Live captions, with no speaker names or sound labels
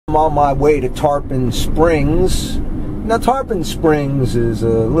I'm on my way to Tarpon Springs. Now, Tarpon Springs is a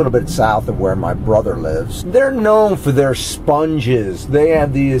little bit south of where my brother lives. They're known for their sponges. They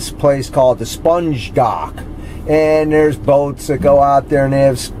have this place called the Sponge Dock. And there's boats that go out there and they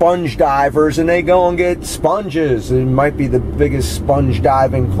have sponge divers and they go and get sponges. It might be the biggest sponge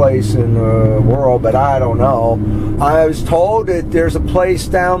diving place in the world, but I don't know. I was told that there's a place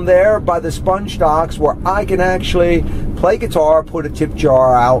down there by the sponge docks where I can actually play guitar, put a tip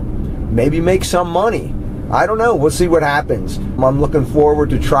jar out, maybe make some money. I don't know. We'll see what happens. I'm looking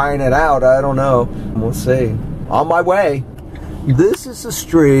forward to trying it out. I don't know. We'll see. On my way. This is the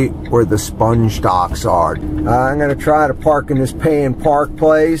street where the sponge docks are. I'm going to try to park in this pay and park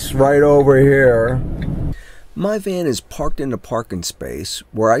place right over here. My van is parked in the parking space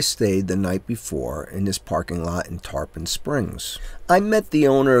where I stayed the night before in this parking lot in Tarpon Springs. I met the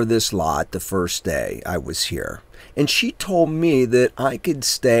owner of this lot the first day I was here, and she told me that I could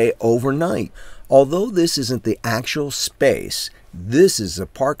stay overnight. Although this isn't the actual space, this is a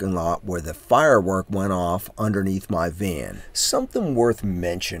parking lot where the firework went off underneath my van. Something worth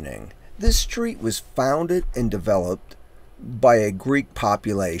mentioning. This street was founded and developed by a Greek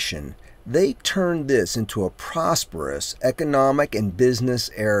population. They turned this into a prosperous economic and business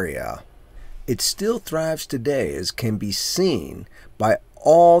area. It still thrives today, as can be seen by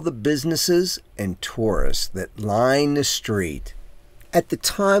all the businesses and tourists that line the street. At the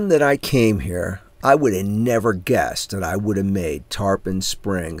time that I came here, I would have never guessed that I would have made Tarpon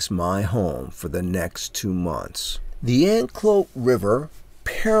Springs my home for the next 2 months. The Anclote River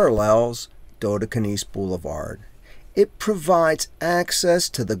parallels Dodecanese Boulevard. It provides access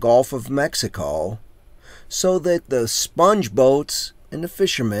to the Gulf of Mexico so that the sponge boats and the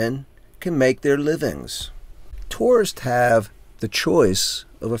fishermen can make their livings. Tourists have the choice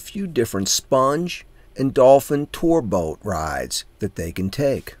of a few different sponge and dolphin tour boat rides that they can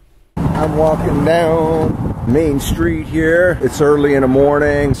take. I'm walking down Main Street here. It's early in the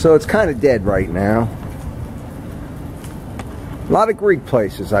morning, so it's kind of dead right now. A lot of Greek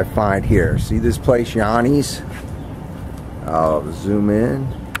places I find here. See this place, Yanni's? I'll zoom in.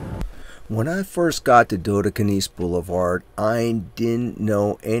 When I first got to Dodecanese Boulevard, I didn't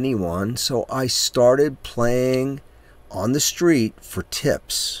know anyone, so I started playing on the street for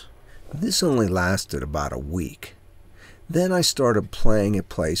tips. This only lasted about a week. Then I started playing at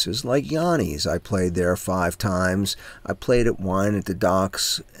places like Yanni's. I played there 5 times. I played at Wine at the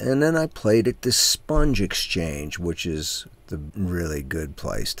Docks, and then I played at the Sponge Exchange, which is the really good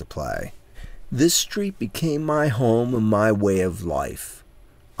place to play. This street became my home and my way of life.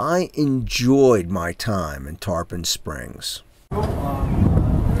 I enjoyed my time in Tarpon Springs.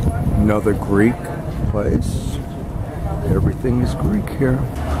 Another Greek place. Everything is Greek here.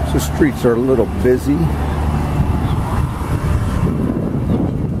 So streets are a little busy.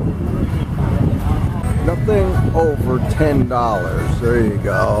 Nothing over $10. There you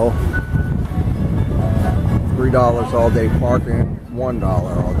go. $3 all day parking, $1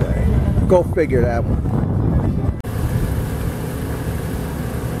 all day. Go figure that one.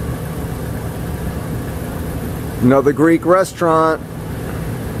 Another Greek restaurant.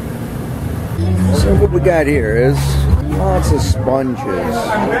 So what we got here is lots of sponges.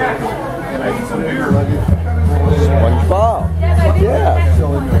 SpongeBob.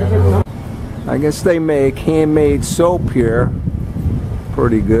 Yeah. I guess they make handmade soap here.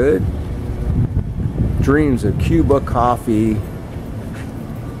 Pretty good. Dreams of Cuba coffee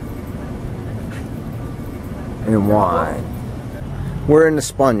and wine. We're in the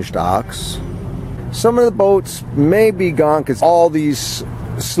sponge docks. Some of the boats may be gone because all these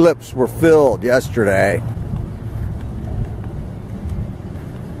slips were filled yesterday.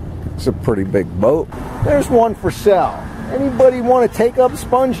 It's a pretty big boat. There's one for sale. Anybody want to take up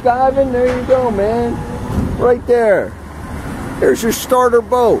sponge diving? There you go, man. Right there. There's your starter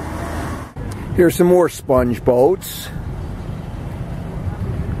boat. Here's some more sponge boats.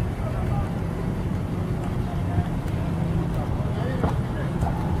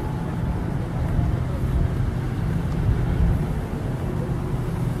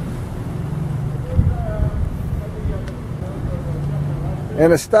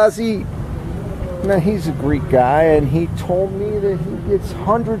 Anastasi, now he's a Greek guy, and he told me that he gets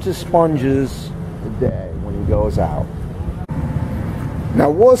hundreds of sponges a day when he goes out. Now,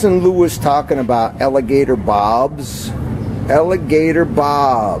 wasn't Lewis talking about alligator bobs? Alligator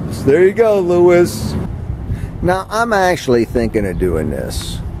bobs. There you go, Lewis. Now, I'm actually thinking of doing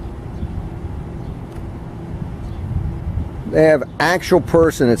this. They have actual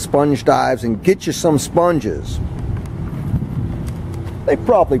person that sponge dives and get you some sponges. They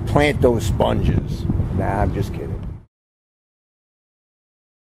probably plant those sponges. Nah, I'm just kidding.